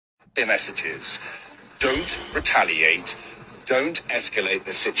Their messages. Don't retaliate. Don't escalate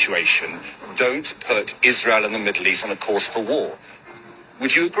the situation. Don't put Israel and the Middle East on a course for war.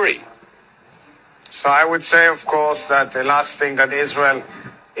 Would you agree? So I would say, of course, that the last thing that Israel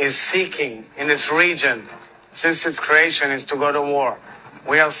is seeking in its region since its creation is to go to war.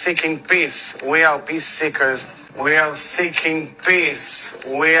 We are seeking peace. We are peace seekers. We are seeking peace.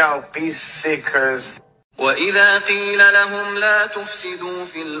 We are peace seekers. وإذا قيل لهم لا تفسدوا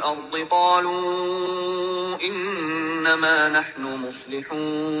في الأرض قالوا إنما نحن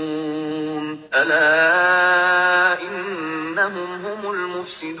مصلحون ألا إنهم هم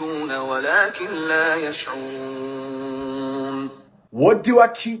المفسدون ولكن لا يشعرون. What do I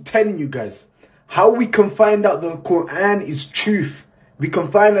keep telling you guys? How we can find out the Quran is truth. We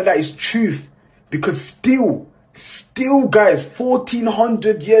can find out that it's truth. Because still guys,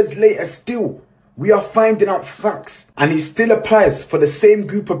 1400 years later still, we are finding out facts. And it still applies for the same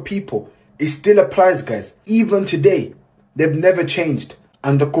group of people. It still applies, guys. Even today, they've never changed.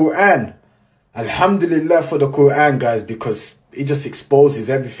 And the Quran, alhamdulillah for the Quran, guys, because it just exposes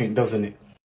everything, doesn't it?